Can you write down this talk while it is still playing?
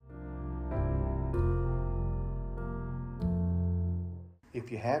If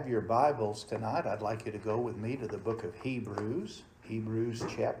you have your Bibles tonight, I'd like you to go with me to the book of Hebrews. Hebrews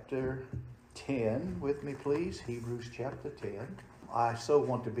chapter 10 with me, please. Hebrews chapter 10. I so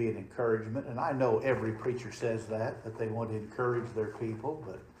want to be an encouragement, and I know every preacher says that they want to encourage their people,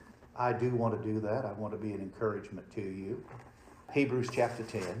 but I do want to do that. I want to be an encouragement to you. Hebrews chapter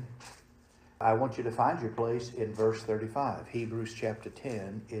 10. I want you to find your place in verse 35. Hebrews chapter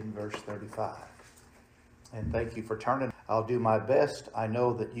 10 in verse 35. And thank you for turning. I'll do my best. I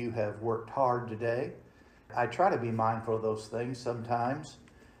know that you have worked hard today. I try to be mindful of those things sometimes,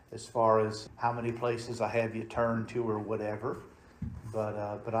 as far as how many places I have you turn to or whatever. But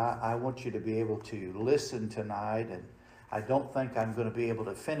I want you to be able to listen tonight, and I don't think I'm going to be able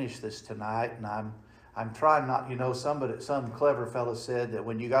to finish this tonight. And I'm trying not. Some clever fellow said that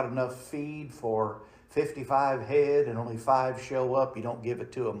when you got enough feed for 55 head and only 5 show up, you don't give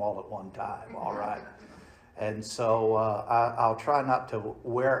it to them all at one time. All right. And so I'll try not to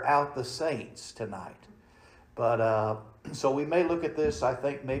wear out the saints tonight. But so we may look at this, I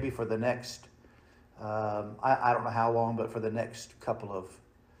think, maybe for the next, I don't know how long, but for the next couple of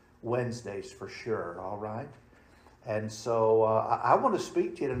Wednesdays for sure, all right? And so I want to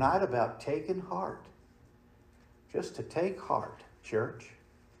speak to you tonight about taking heart. Just to take heart, church.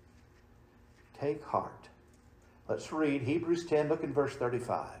 Take heart. Let's read Hebrews 10, look in verse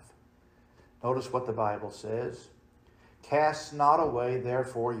 35. Notice what the Bible says. Cast not away,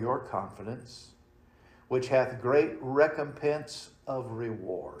 therefore, your confidence, which hath great recompense of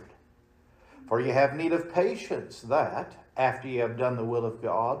reward. For ye have need of patience, that, after ye have done the will of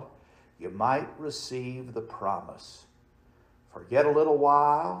God, you might receive the promise. For yet a little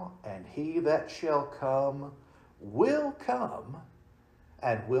while, and he that shall come will come,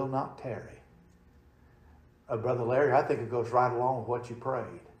 and will not tarry. Brother Larry, I think it goes right along with what you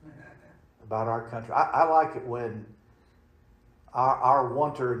prayed about our country. I like it when our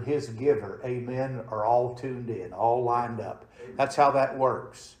wanter and his giver, amen, are all tuned in, all lined up. That's how that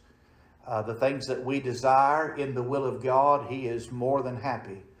works. The things that we desire in the will of God, he is more than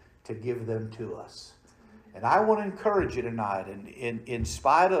happy to give them to us. And I want to encourage you tonight, and in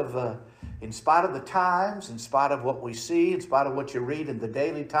spite of the times, in spite of what we see, in spite of what you read in the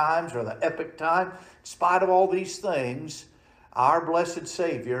Daily Times or the Epic Time, in spite of all these things, our blessed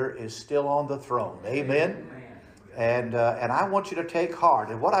Savior is still on the throne. Amen? And I want you to take heart.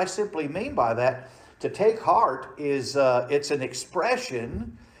 And what I simply mean by that, to take heart is it's an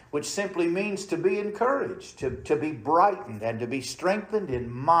expression which simply means to be encouraged, to be brightened, and to be strengthened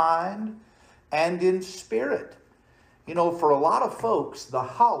in mind and in spirit. You know, for a lot of folks, the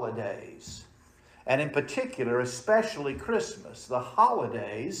holidays, and in particular, especially Christmas, the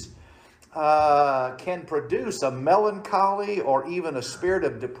holidays can produce a melancholy or even a spirit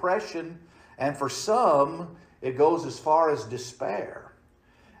of depression. And for some, it goes as far as despair.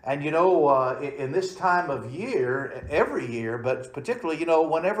 And you know, in this time of year, every year, but particularly, you know,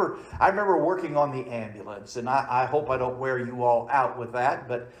 whenever, I remember working on the ambulance, and I hope I don't wear you all out with that,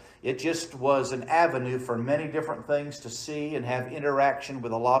 but it just was an avenue for many different things to see and have interaction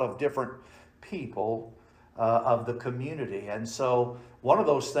with a lot of different people of the community. And so one of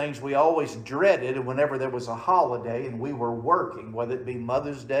those things we always dreaded whenever there was a holiday and we were working, whether it be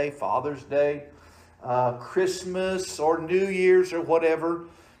Mother's Day, Father's Day, Christmas, or New Year's, or whatever,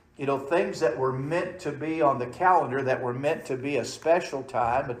 you know, things that were meant to be on the calendar, that were meant to be a special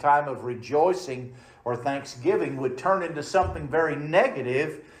time, a time of rejoicing or thanksgiving, would turn into something very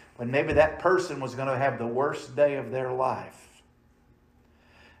negative when maybe that person was going to have the worst day of their life.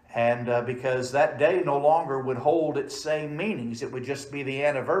 And because that day no longer would hold its same meanings. It would just be the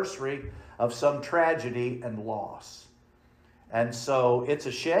anniversary of some tragedy and loss. And so it's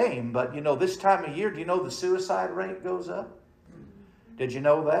a shame. But, you know, this time of year, do you know the suicide rate goes up? Did you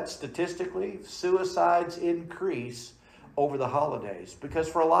know that statistically? Suicides increase over the holidays. Because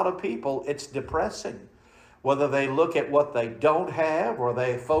for a lot of people, it's depressing. Whether they look at what they don't have, or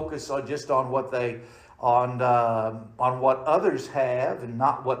they focus on just on what they on what others have and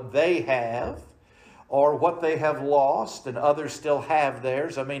not what they have, or what they have lost and others still have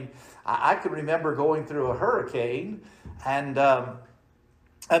theirs. I mean, I can remember going through a hurricane and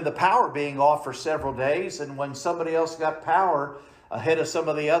the power being off for several days, and when somebody else got power ahead of some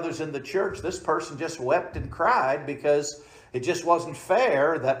of the others in the church, this person just wept and cried because it just wasn't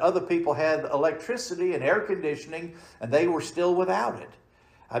fair that other people had electricity and air conditioning and they were still without it.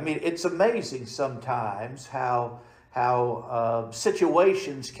 I mean, it's amazing sometimes how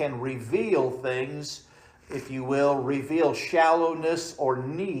situations can reveal things, if you will, reveal shallowness or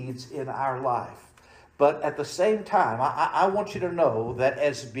needs in our life. But at the same time, I want you to know that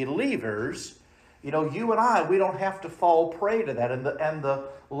as believers, You know, you and I, we don't have to fall prey to that. And the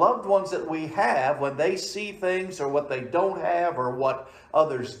loved ones that we have, when they see things or what they don't have or what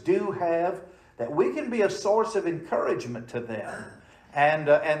others do have, that we can be a source of encouragement to them. And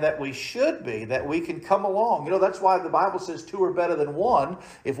that we should be, that we can come along. You know, that's why the Bible says two are better than one.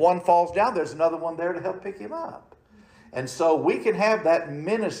 If one falls down, there's another one there to help pick him up. And so we can have that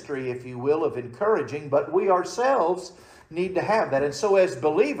ministry, if you will, of encouraging, but we ourselves need to have that. And so as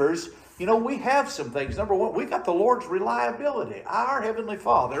believers, you know, we have some things. Number one, we got the Lord's reliability. Our Heavenly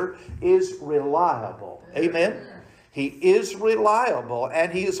Father is reliable. Amen? He is reliable,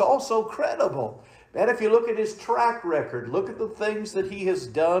 and He is also credible. And if you look at His track record, look at the things that He has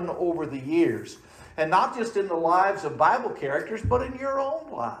done over the years. And not just in the lives of Bible characters, but in your own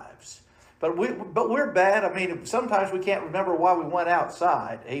lives. But we're bad. I mean, sometimes we can't remember why we went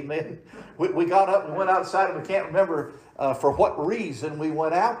outside. Amen. We got up and went outside, and we can't remember for what reason we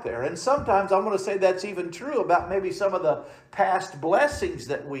went out there. And sometimes I'm going to say that's even true about maybe some of the past blessings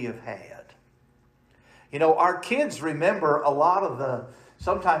that we have had. You know, our kids remember a lot of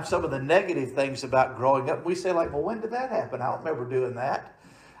sometimes some of the negative things about growing up. We say like, well, when did that happen? I don't remember doing that.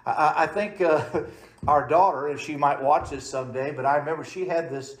 I think our daughter, and she might watch this someday, but I remember she had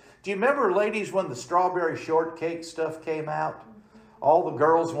this. Do you remember, ladies, when the strawberry shortcake stuff came out? All the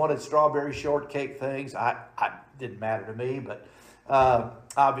girls wanted strawberry shortcake things. I didn't matter to me, but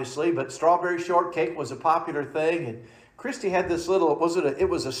obviously. But strawberry shortcake was a popular thing, and Christy had this little. It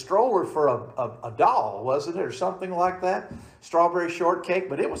was a stroller for a doll, wasn't it, or something like that? Strawberry shortcake,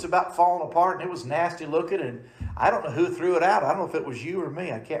 but it was about falling apart, and it was nasty looking, and I don't know who threw it out. I don't know if it was you or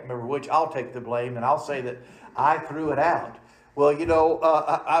me. I can't remember which. I'll take the blame, and I'll say that I threw it out. Well, you know,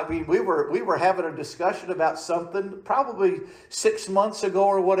 I mean, we were having a discussion about something probably 6 months ago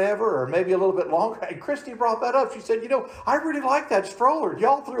or whatever, or maybe a little bit longer. And Christy brought that up. She said, you know, I really like that stroller.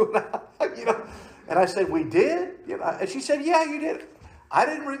 Y'all threw it out, you know. And I said, we did? You know, and she said, yeah, you did. I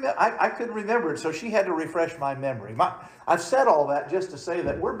didn't remember. I couldn't remember it, so she had to refresh my memory. I've said all that just to say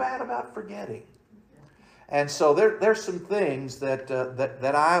that we're bad about forgetting. And so there's some things that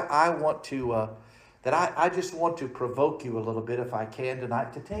I want to. That I just want to provoke you a little bit, if I can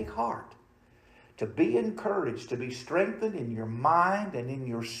tonight, to take heart, to be encouraged, to be strengthened in your mind and in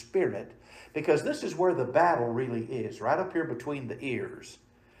your spirit, because this is where the battle really is, right up here between the ears.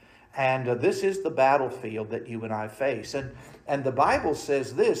 And this is the battlefield that you and I face. And the Bible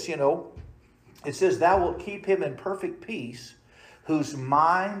says this, you know, it says, thou wilt keep him in perfect peace, whose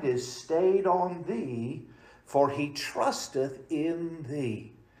mind is stayed on thee, for he trusteth in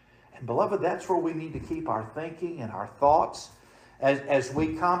thee. Beloved, that's where we need to keep our thinking and our thoughts as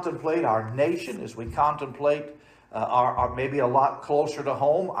we contemplate our nation, as we contemplate our maybe a lot closer to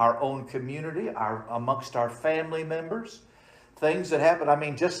home, our own community, amongst our family members, things that happen. I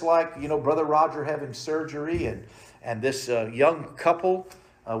mean, just like, you know, Brother Roger having surgery and this young couple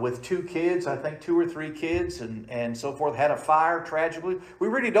with 2 kids, I think 2 or 3 kids and so forth, had a fire tragically. We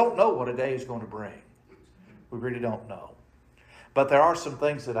really don't know what a day is going to bring. We really don't know. But there are some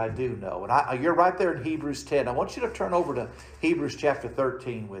things that I do know. And you're right there in Hebrews 10. I want you to turn over to Hebrews chapter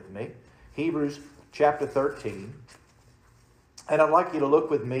 13 with me. Hebrews chapter 13. And I'd like you to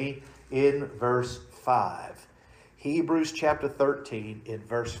look with me in verse 5. Hebrews chapter 13 in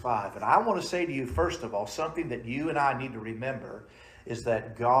verse 5. And I want to say to you, first of all, something that you and I need to remember is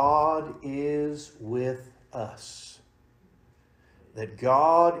that God is with us. That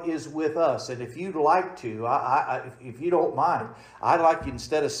God is with us. And if you'd like to, if you don't mind, I'd like you,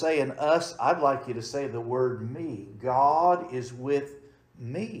 instead of saying us, I'd like you to say the word me. God is with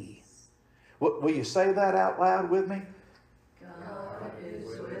me. Will you say that out loud with me? God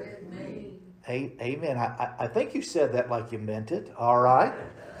is with me. Amen. I think you said that like you meant it. All right.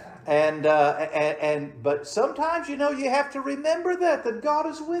 But sometimes, you know, you have to remember that God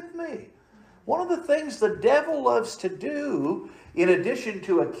is with me. One of the things the devil loves to do, in addition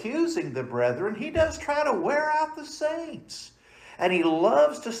to accusing the brethren, he does try to wear out the saints. And he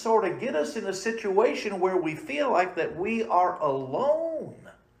loves to sort of get us in a situation where we feel like that we are alone.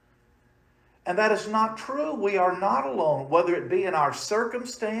 And that is not true. We are not alone, whether it be in our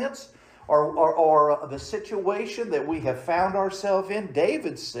circumstance or the situation that we have found ourselves in.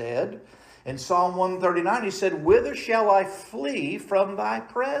 David said in Psalm 139, he said, whither shall I flee from thy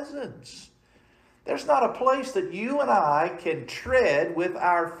presence? There's not a place that you and I can tread with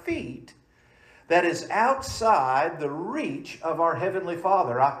our feet that is outside the reach of our Heavenly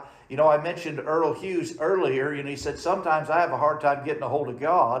Father. I mentioned Earl Hughes earlier. He said, sometimes I have a hard time getting a hold of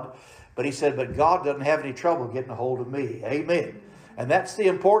God. But he said, but God doesn't have any trouble getting a hold of me. Amen. And that's the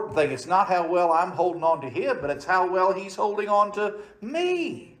important thing. It's not how well I'm holding on to Him, but it's how well He's holding on to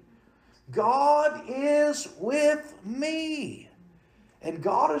me. God is with me. And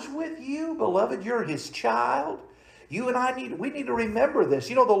God is with you, beloved. You're his child. You and I need to remember this.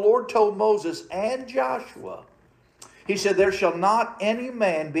 You know, the Lord told Moses and Joshua, he said, there shall not any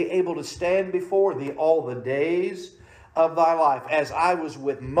man be able to stand before thee all the days of thy life. As I was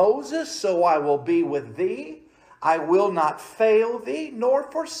with Moses, so I will be with thee. I will not fail thee,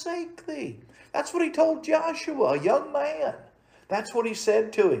 nor forsake thee. That's what he told Joshua, a young man. That's what he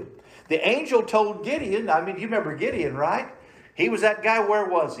said to him. The angel told Gideon, I mean, you remember Gideon, right? He was that guy. Where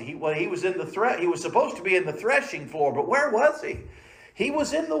was he? Well, he was in the he was supposed to be in the threshing floor, but where was he? He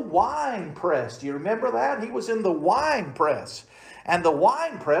was in the wine press. Do you remember that? He was in the wine press. And the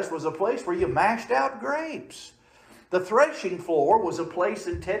wine press was a place where you mashed out grapes. The threshing floor was a place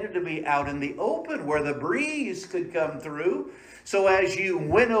intended to be out in the open where the breeze could come through. So as you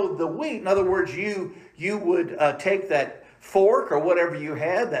winnowed the wheat, in other words, you would take that fork or whatever you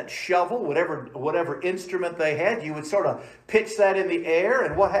had, that shovel, whatever instrument they had, you would sort of pitch that in the air,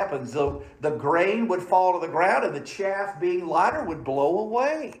 and what happens? The grain would fall to the ground, and the chaff, being lighter, would blow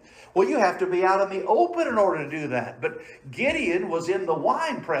away. Well, you have to be out in the open in order to do that. But Gideon was in the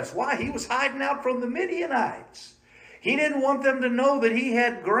wine press. Why? He was hiding out from the Midianites. He didn't want them to know that he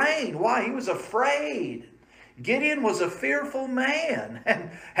had grain. Why? He was afraid. Gideon was a fearful man.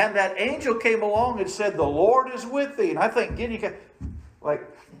 And that angel came along and said, the Lord is with thee. And I think Gideon, like,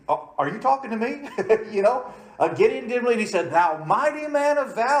 are you talking to me? You know, Gideon didn't believe. He said, thou mighty man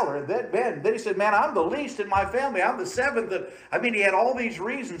of valor. Then he said, man, I'm the least in my family. I'm the seventh. I mean, he had all these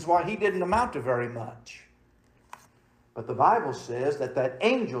reasons why he didn't amount to very much. But the Bible says that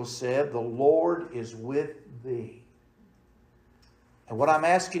angel said, the Lord is with thee. And what I'm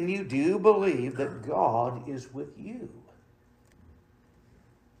asking you, do you believe that God is with you?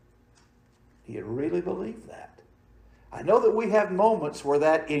 Do you really believe that? I know that we have moments where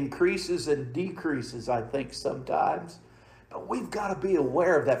that increases and decreases, I think, sometimes. But we've got to be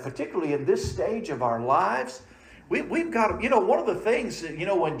aware of that, particularly in this stage of our lives. We've got to, you know, one of the things, you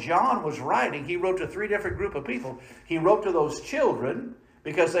know, when John was writing, he wrote to 3 different groups of people. He wrote to those children,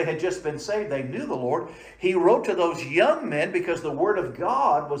 because they had just been saved, they knew the Lord. He wrote to those young men because the Word of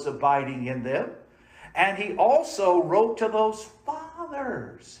God was abiding in them. And he also wrote to those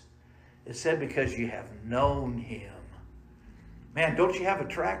fathers. It said, because you have known him. Man, don't you have a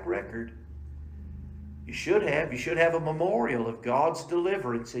track record? You should have. You should have a memorial of God's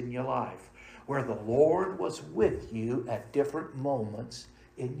deliverance in your life, where the Lord was with you at different moments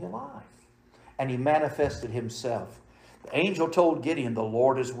in your life. And he manifested himself. The angel told Gideon, the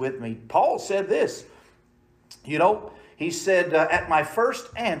Lord is with me. Paul said this, you know, he said, at my first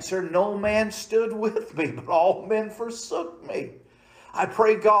answer, no man stood with me, but all men forsook me. I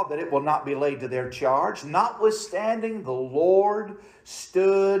pray God that it will not be laid to their charge. Notwithstanding, the Lord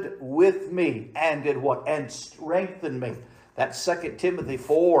stood with me and did what? And strengthened me. That's 2 Timothy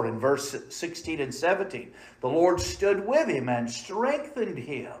 4 in verse 16 and 17. The Lord stood with him and strengthened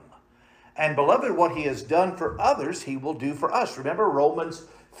him. And beloved, what he has done for others, he will do for us. Remember, Romans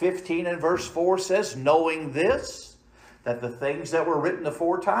 15 and verse 4 says, knowing this, that the things that were written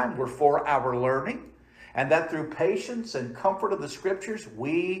aforetime were for our learning, and that through patience and comfort of the Scriptures,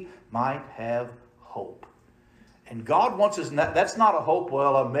 we might have hope. And God wants us, that's not a hope,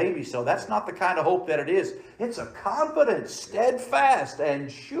 well, maybe so. That's not the kind of hope that it is. It's a confident, steadfast,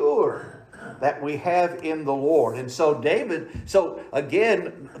 and sure that we have in the Lord. And so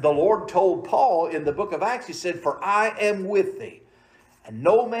again, the Lord told Paul in the book of Acts, he said, for I am with thee, and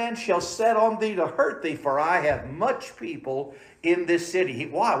no man shall set on thee to hurt thee, for I have much people in this city.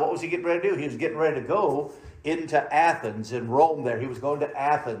 Why? What was he getting ready to do? He was getting ready to go into Athens in Rome there. He was going to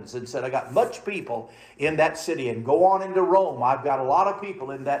Athens and said, I got much people in that city, and go on into Rome. I've got a lot of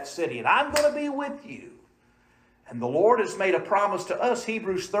people in that city, and I'm going to be with you. And the Lord has made a promise to us.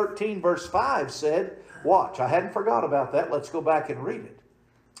 Hebrews 13 verse 5 said, watch, I hadn't forgot about that. Let's go back and read it.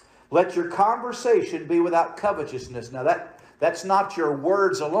 Let your conversation be without covetousness. Now that's not your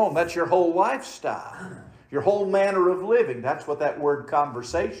words alone. That's your whole lifestyle. Your whole manner of living. That's what that word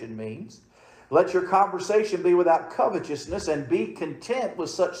conversation means. Let your conversation be without covetousness, and be content with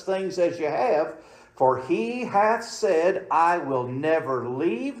such things as you have. For he hath said, I will never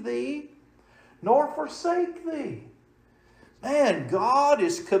leave thee, nor forsake thee. Man, God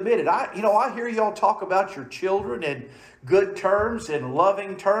is committed. I hear y'all talk about your children in good terms, in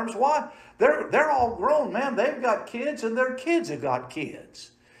loving terms. Why? They're all grown, man. They've got kids, and their kids have got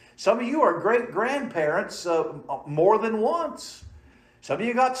kids. Some of you are great-grandparents more than once. Some of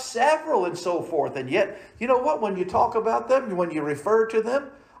you got several and so forth. And yet, you know what? When you talk about them, when you refer to them,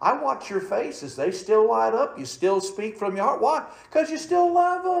 I watch your faces. They still light up. You still speak from your heart. Why? Because you still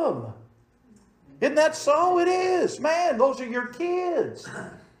love them. Isn't that so? It is. Man, those are your kids.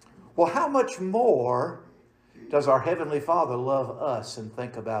 Well, how much more does our Heavenly Father love us and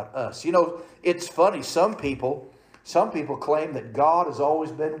think about us? You know, it's funny. Some people claim that God has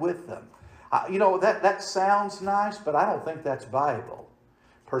always been with them. You know, that sounds nice, but I don't think that's Bible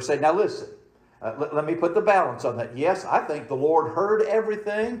per se. Now listen, let me put the balance on that. Yes, I think the Lord heard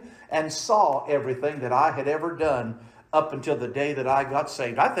everything and saw everything that I had ever done up until the day that I got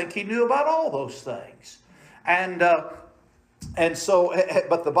saved. I think He knew about all those things. And so,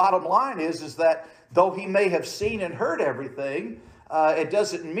 but the bottom line is that though He may have seen and heard everything, it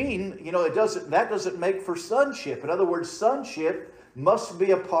doesn't mean, you know, that doesn't make for sonship. In other words, sonship must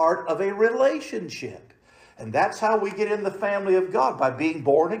be a part of a relationship. And that's how we get in the family of God, by being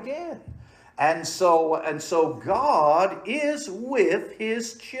born again. And so God is with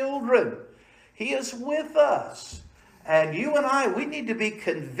His children. He is with us. And you and I, we need to be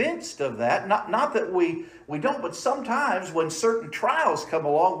convinced of that. Not that we don't, but sometimes when certain trials come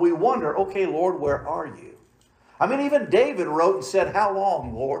along, we wonder, okay, Lord, where are you? I mean, even David wrote and said, how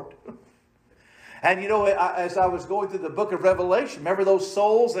long, Lord? And you know, as I was going through the book of Revelation, remember those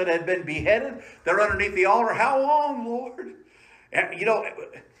souls that had been beheaded? They're underneath the altar. How long, Lord? And, you know,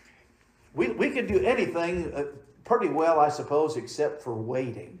 we can do anything pretty well, I suppose, except for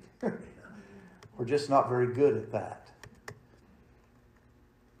waiting. We're just not very good at that.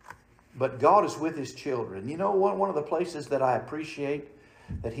 But God is with His children. You know, one of the places that I appreciate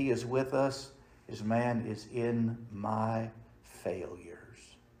that He is with us is, man, is in my failures.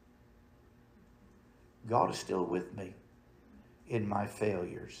 God is still with me in my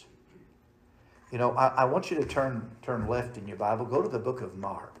failures. You know, I want you to turn left in your Bible. Go to the book of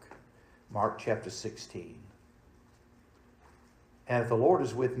Mark. Mark chapter 16. And if the Lord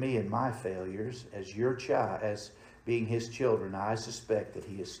is with me in my failures as your child, as being His children, I suspect that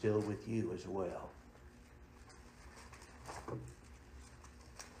He is still with you as well.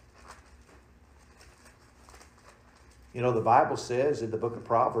 You know, the Bible says in the book of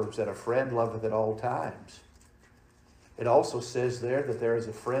Proverbs that a friend loveth at all times. It also says there that there is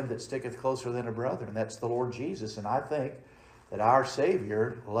a friend that sticketh closer than a brother, and that's the Lord Jesus. And I think that our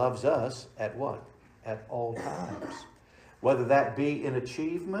Savior loves us at what? At all times. Whether that be in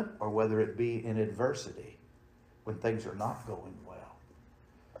achievement or whether it be in adversity, when things are not going well.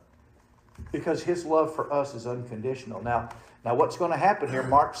 Because His love for us is unconditional. Now what's going to happen here?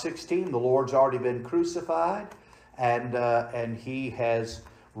 Mark 16, the Lord's already been crucified, and He has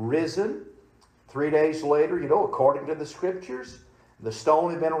risen. 3 days later, you know, according to the Scriptures, the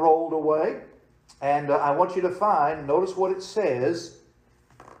stone had been rolled away. And I want you to notice what it says.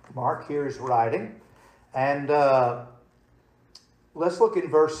 Mark here is writing. And let's look in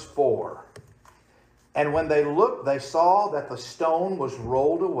verse 4. And when they looked, they saw that the stone was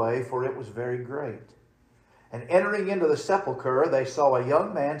rolled away, for it was very great. And entering into the sepulchre, they saw a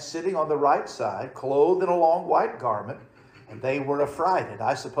young man sitting on the right side, clothed in a long white garment, and they were affrighted.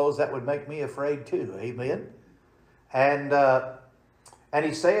 I suppose that would make me afraid too. Amen. And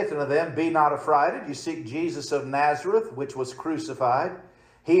He saith unto them, Be not affrighted. You seek Jesus of Nazareth, which was crucified.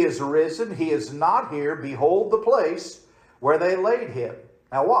 He is risen. He is not here. Behold the place where they laid Him.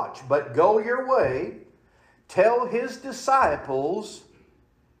 Now watch. But go your way, tell His disciples,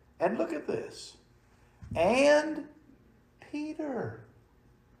 and look at this, and Peter.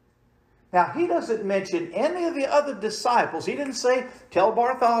 Now, He doesn't mention any of the other disciples. He didn't say, tell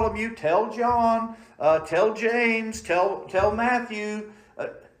Bartholomew, tell John, tell James, tell Matthew.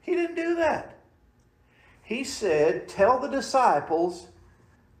 He didn't do that. He said, tell the disciples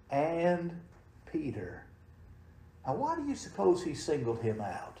and Peter. Now, why do you suppose He singled him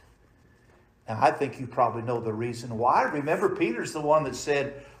out? Now, I think you probably know the reason why. Remember, Peter's the one that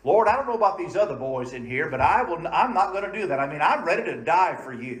said, Lord, I don't know about these other boys in here, but I'm not going to do that. I mean, I'm ready to die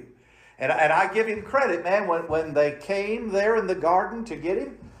for you. And I give him credit, man, when they came there in the garden to get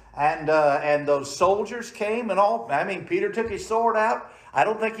him, and those soldiers came and all. I mean, Peter took his sword out. I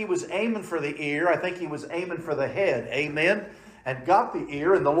don't think he was aiming for the ear. I think he was aiming for the head. Amen. And got the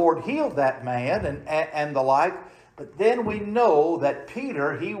ear, and the Lord healed that man and the like. But then we know that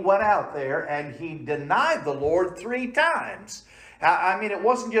Peter, he went out there and he denied the Lord 3 times. I mean, it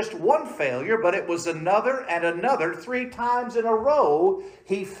wasn't just one failure, but it was another and another. 3 times in a row,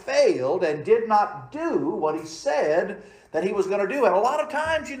 he failed and did not do what he said that he was going to do. And a lot of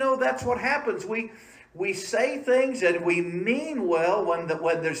times, you know, that's what happens. We say things and we mean well when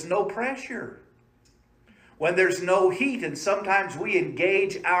there's no pressure, when there's no heat, and sometimes we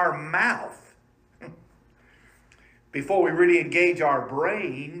engage our mouth before we really engage our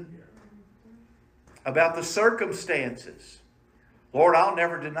brain about the circumstances. Lord, I'll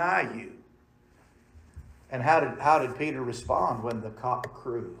never deny you. And how did Peter respond when the cock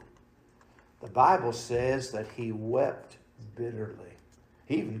crew? The Bible says that he wept bitterly.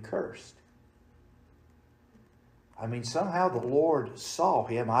 He even cursed. I mean, somehow the Lord saw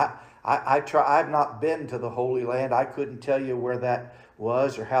him. I've not been to the Holy Land. I couldn't tell you where that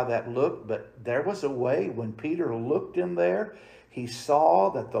was or how that looked, but there was a way when Peter looked in there, he saw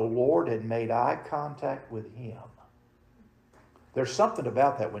that the Lord had made eye contact with him. There's something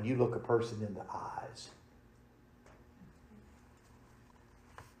about that when you look a person in the eyes.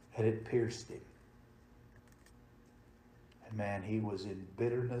 And it pierced him. And man, he was in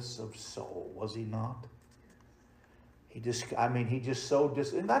bitterness of soul, was he not? He just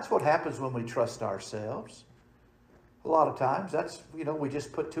and that's what happens when we trust ourselves. A lot of times, we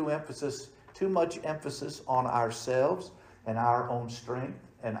just put too much emphasis on ourselves and our own strength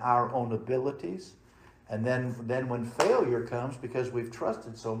and our own abilities. And then when failure comes, because we've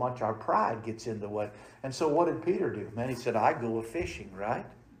trusted so much, our pride gets in the way. And so what did Peter do? Man, he said, I go a-fishing, right?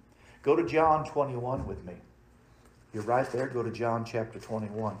 Go to John 21 with me. You're right there. Go to John chapter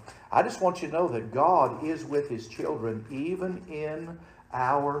 21. I just want you to know that God is with his children even in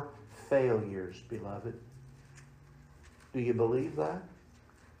our failures, beloved. Do you believe that?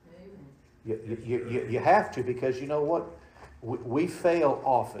 You have to, because you know what? We fail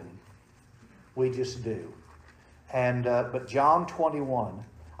often. We just do. And but John 21,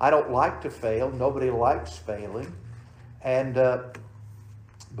 I don't like to fail. Nobody likes failing. And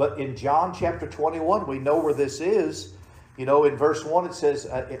but in John chapter 21, we know where this is. You know, in verse 1 it says,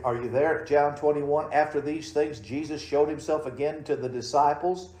 are you there? John 21, after these things, Jesus showed himself again to the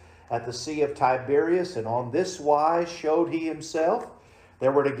disciples at the Sea of Tiberias, and on this wise showed he himself.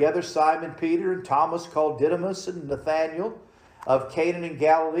 There were together Simon Peter and Thomas called Didymus and Nathanael of Canaan in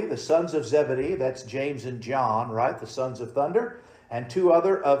Galilee, the sons of Zebedee, that's James and John, right, the sons of thunder, and two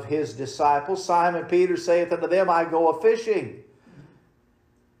other of his disciples. Simon Peter saith unto them, I go a-fishing.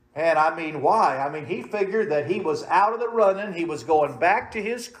 And I mean, why? I mean, he figured that he was out of the running. He was going back to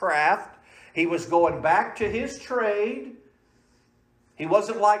his craft. He was going back to his trade. He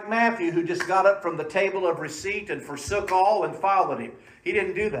wasn't like Matthew, who just got up from the table of receipt and forsook all and followed him. He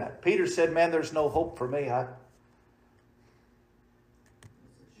didn't do that. Peter said, man, there's no hope for me.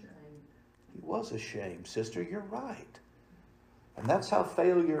 He was ashamed, sister. You're right. And that's how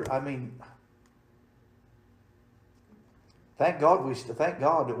failure, I mean, thank God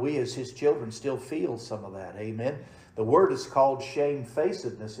that we as his children still feel some of that. Amen. The word is called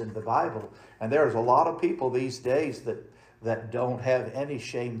shamefacedness in the Bible. And there's a lot of people these days that don't have any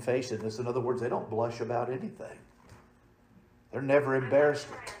shamefacedness. In other words, they don't blush about anything. They're never embarrassed.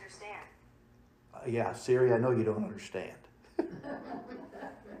 I'm not sure I understand. Yeah, Siri, I know you don't understand.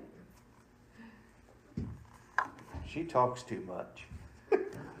 She talks too much.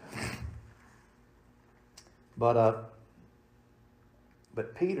 But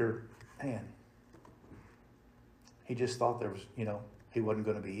Peter, man, he just thought there was, he wasn't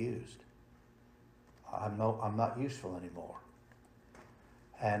going to be used. I'm not useful anymore.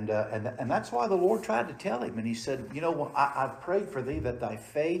 And that's why the Lord tried to tell him. And he said, I've prayed for thee that thy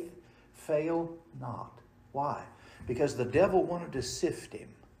faith fail not. Why? Because the devil wanted to sift him.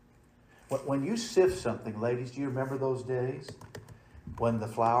 When you sift something, ladies, do you remember those days when the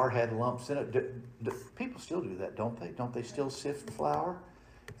flour had lumps in it? People still do that, don't they? Don't they still sift flour?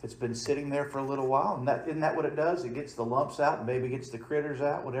 If it's been sitting there for a little while, and isn't that what it does? It gets the lumps out and maybe gets the critters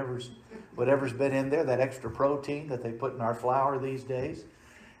out, whatever's been in there, that extra protein that they put in our flour these days.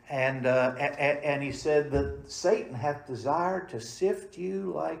 And he said that Satan hath desired to sift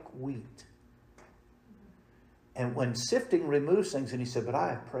you like wheat. And when sifting removes things, and he said, but I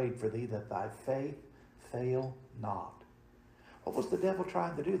have prayed for thee that thy faith fail not. What was the devil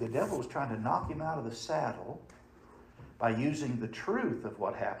trying to do? The devil was trying to knock him out of the saddle by using the truth of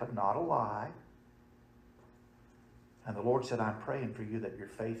what happened, not a lie. And the Lord said, I'm praying for you that your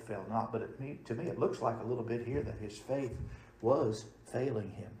faith fail not. But to me, it looks like a little bit here that his faith was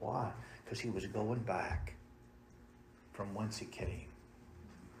failing him. Why? Because he was going back from whence he came.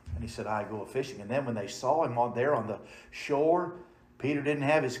 And he said, I go a-fishing. And then when they saw him there on the shore, Peter didn't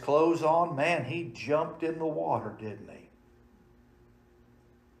have his clothes on. Man, he jumped in the water, didn't he?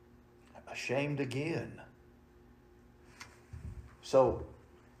 Ashamed again. So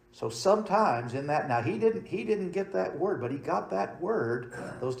sometimes in that, now he didn't get that word, but he got that word.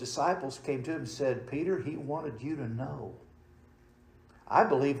 Those disciples came to him and said, Peter, he wanted you to know. I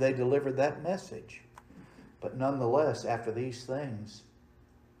believe they delivered that message. But nonetheless, after these things,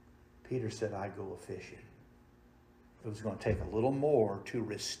 Peter said, I go a-fishing. It was going to take a little more to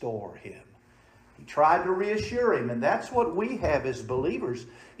restore him. He tried to reassure him, and that's what we have as believers.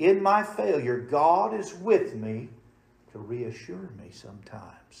 In my failure, God is with me to reassure me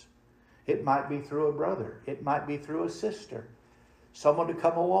sometimes. It might be through a brother. It might be through a sister. Someone to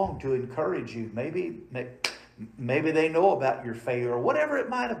come along to encourage you. Maybe they know about your failure, or whatever it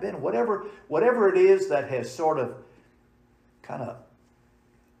might have been. Whatever it is that has sort of kind of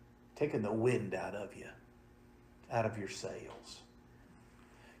taken the wind out of you, out of your sails.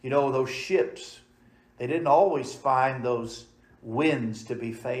 You know, those ships, they didn't always find those winds to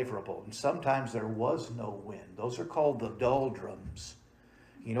be favorable. And sometimes there was no wind. Those are called the doldrums.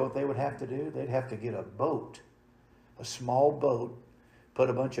 You know what they would have to do? They'd have to get a boat, a small boat, put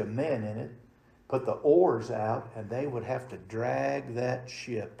a bunch of men in it, put the oars out, and they would have to drag that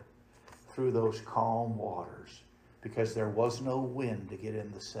ship through those calm waters because there was no wind to get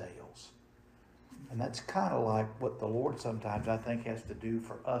in the sails. And that's kind of like what the Lord sometimes, I think, has to do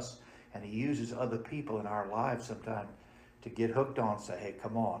for us. And He uses other people in our lives sometimes to get hooked on and say, hey,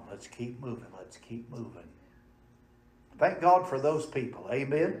 come on, let's keep moving, let's keep moving. Thank God for those people,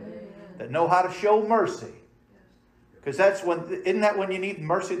 amen, that know how to show mercy. Because isn't that when you need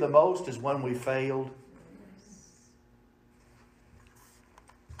mercy the most, is when we failed?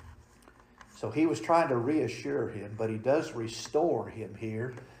 So He was trying to reassure him, but He does restore him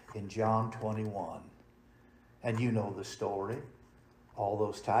here in John 21. And you know the story. All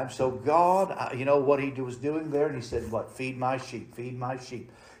those times. So God, you know what He was doing there? And He said, what? Feed my sheep, feed my sheep.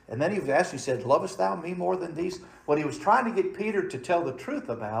 And then He was asked, He said, lovest thou me more than these? What He was trying to get Peter to tell the truth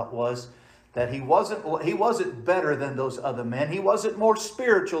about was that he wasn't better than those other men. He wasn't more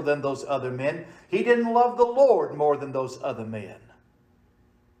spiritual than those other men. He didn't love the Lord more than those other men.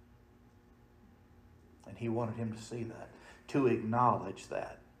 And He wanted him to see that, to acknowledge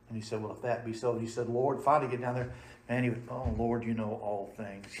that. And He said, well, if that be so, He said, Lord, finally get down there. And He would, oh, Lord, you know all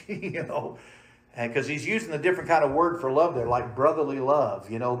things, you know. Because He's using a different kind of word for love there, like brotherly love,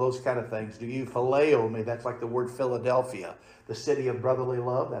 you know, those kind of things. Do you phileo me? That's like the word Philadelphia, the city of brotherly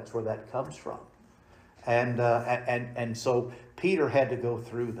love. That's where that comes from. And so Peter had to go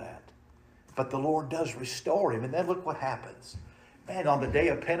through that. But the Lord does restore him. And then look what happens. Man, on the day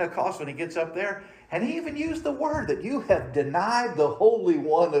of Pentecost, when He gets up there, and He even used the word that you have denied the Holy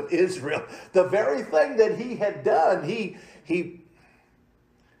One of Israel. The very thing that He had done, He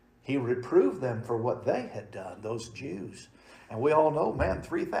reproved them for what they had done, those Jews. And we all know, man,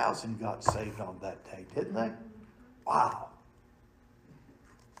 3,000 got saved on that day, didn't they? Wow.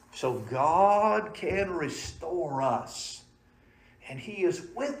 So God can restore us. And He is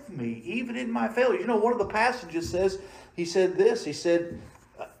with me, even in my failure. You know, one of the passages says, He said this, He said,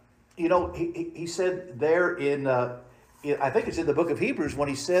 he said there in, I think it's in the book of Hebrews, when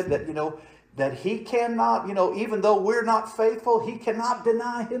He said that, that He cannot, even though we're not faithful, He cannot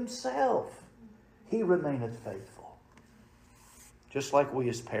deny Himself. He remaineth faithful. Just like we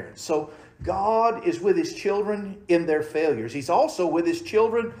as parents. So God is with His children in their failures. He's also with His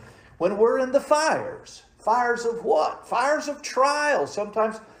children when we're in the fires. Fires of what? Fires of trials.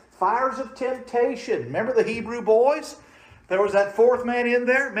 Sometimes fires of temptation. Remember the Hebrew boys? There was that fourth man in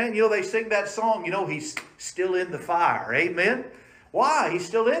there. Man, they sing that song, he's still in the fire. Amen? Why? He's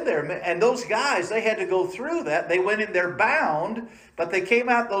still in there. And those guys, they had to go through that. They went in there bound, but they came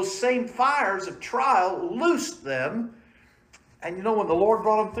out those same fires of trial, loosed them. And when the Lord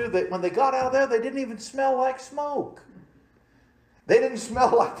brought them through, when they got out of there, they didn't even smell like smoke. They didn't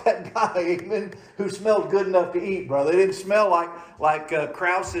smell like that guy, amen, who smelled good enough to eat, brother. They didn't smell like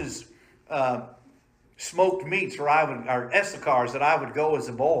Krause's smoked meats or Issachar's that I would go as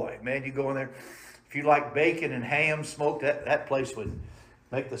a boy. Man, you go in there. If you like bacon and ham smoked, that place would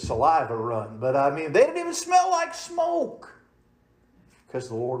make the saliva run. But they didn't even smell like smoke because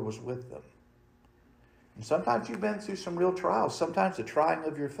the Lord was with them. And sometimes you've been through some real trials. Sometimes the trying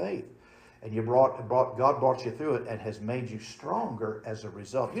of your faith. And God brought you through it and has made you stronger as a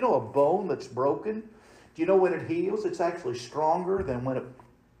result. A bone that's broken, do you know when it heals, it's actually stronger than when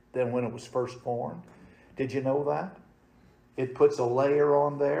it was first formed? Did you know that? It puts a layer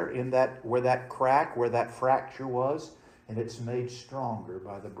on there where that crack, where that fracture was, and it's made stronger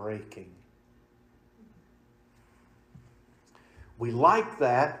by the breaking. We like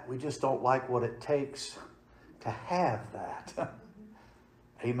that. We just don't like what it takes to have that.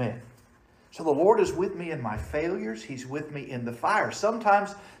 Amen. So the Lord is with me in my failures. He's with me in the fire.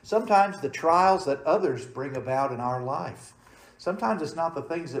 Sometimes the trials that others bring about in our life. Sometimes it's not the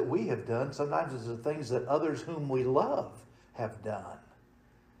things that we have done. Sometimes it's the things that others whom we love have done.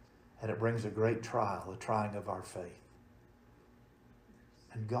 And it brings a great trial, a trying of our faith.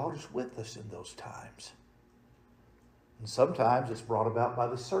 And God is with us in those times. And sometimes it's brought about by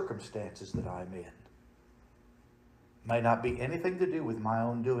the circumstances that I'm in. It may not be anything to do with my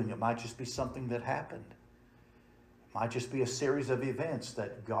own doing. It might just be something that happened. It might just be a series of events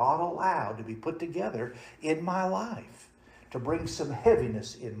that God allowed to be put together in my life to bring some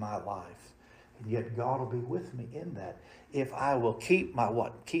heaviness in my life. And yet God will be with me in that if I will keep my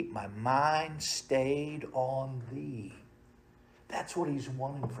what? Keep my mind stayed on Thee. That's what He's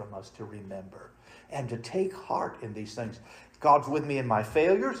wanting from us to remember and to take heart in these things. God's with me in my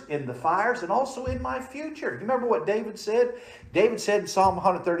failures, in the fires, and also in my future. You remember what David said? David said in Psalm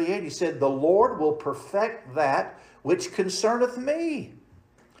 138, he said, "The Lord will perfect that which concerneth me.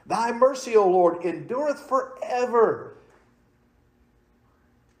 Thy mercy, O Lord, endureth forever."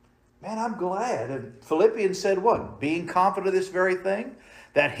 Man, I'm glad. And Philippians said what? Being confident of this very thing,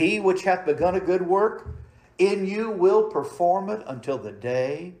 that He which hath begun a good work in you will perform it until the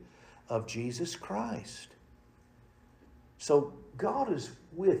day of Jesus Christ. So God is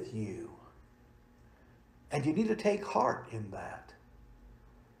with you. And you need to take heart in that.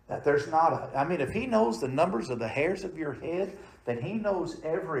 That there's not a... I mean, if He knows the numbers of the hairs of your head, then He knows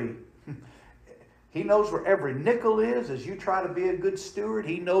He knows where every nickel is as you try to be a good steward.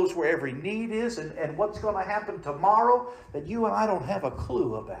 He knows where every need is and what's going to happen tomorrow that you and I don't have a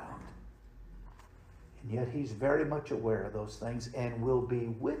clue about. And yet He's very much aware of those things and will be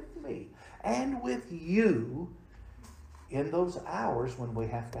with me and with you in those hours when we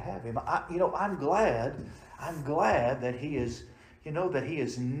have to have Him. I'm glad that He is, that He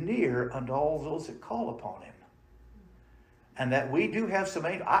is near unto all those that call upon Him. And that we do have some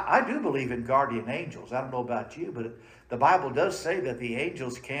angels. I do believe in guardian angels. I don't know about you, but the Bible does say that the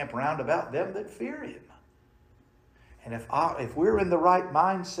angels camp round about them that fear Him. And if we're in the right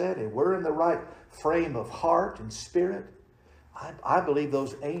mindset and we're in the right frame of heart and spirit, I believe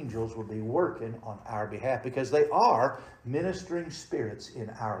those angels will be working on our behalf because they are ministering spirits in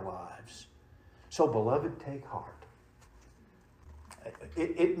our lives. So, beloved, take heart.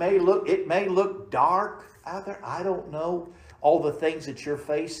 It may look dark out there. I don't know. All the things that you're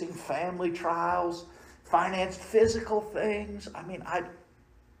facing, family trials, finance, physical things. I mean,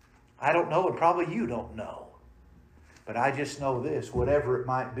 I don't know, and probably you don't know. But I just know this, whatever it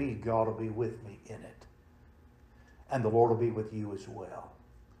might be, God will be with me in it. And the Lord will be with you as well.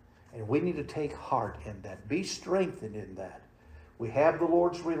 And we need to take heart in that. Be strengthened in that. We have the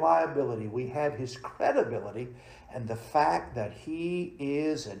Lord's reliability. We have His credibility. And the fact that He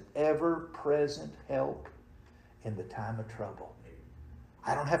is an ever-present help in the time of trouble.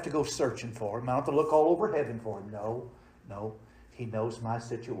 I don't have to go searching for Him. I don't have to look all over heaven for Him. No. He knows my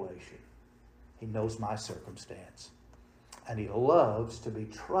situation. He knows my circumstance. And He loves to be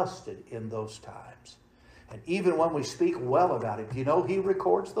trusted in those times. And even when we speak well about Him, do you know He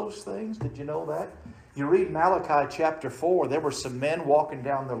records those things? Did you know that? You read Malachi chapter 4, there were some men walking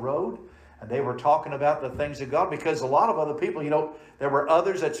down the road, and they were talking about the things of God, because a lot of other people, there were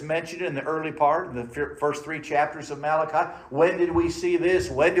others that's mentioned in the early part, in the first 3 chapters of Malachi. When did we see this?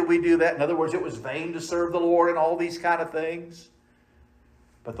 When did we do that? In other words, it was vain to serve the Lord and all these kind of things.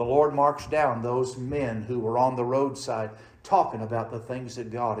 But the Lord marks down those men who were on the roadside talking about the things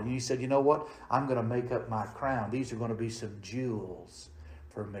of God. And He said, you know what? I'm going to make up my crown. These are going to be some jewels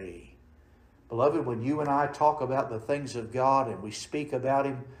for me. Beloved, when you and I talk about the things of God and we speak about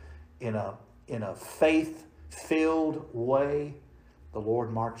Him in a faith-filled way, the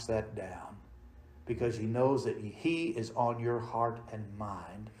Lord marks that down because He knows that He is on your heart and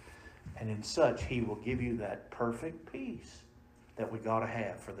mind. And in such, He will give you that perfect peace that we got to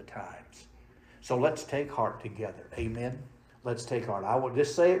have for the times. So let's take heart together. Amen. Let's take heart. I will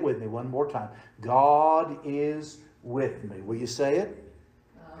just say it with me one more time. God is with me. Will you say it?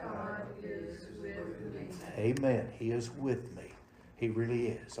 God is with me. Amen. He is with me. He really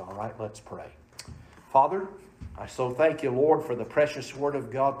is. All right, let's pray. Father, I so thank you, Lord, for the precious Word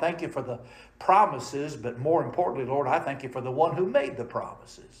of God. Thank you for the promises, but more importantly, Lord, I thank you for the one who made the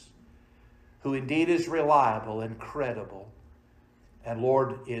promises, who indeed is reliable and credible, and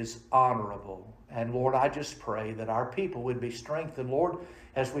Lord, is honorable. And Lord, I just pray that our people would be strengthened, Lord,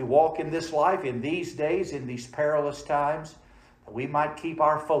 as we walk in this life, in these days, in these perilous times, that we might keep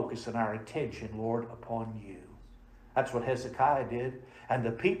our focus and our attention, Lord, upon you. That's what Hezekiah did. And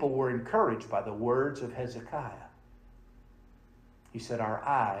the people were encouraged by the words of Hezekiah. He said, our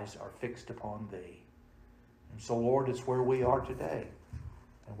eyes are fixed upon thee. And so, Lord, it's where we are today.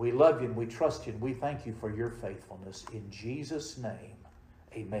 And we love you and we trust you and we thank you for your faithfulness. In Jesus' name,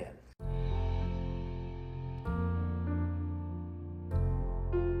 amen.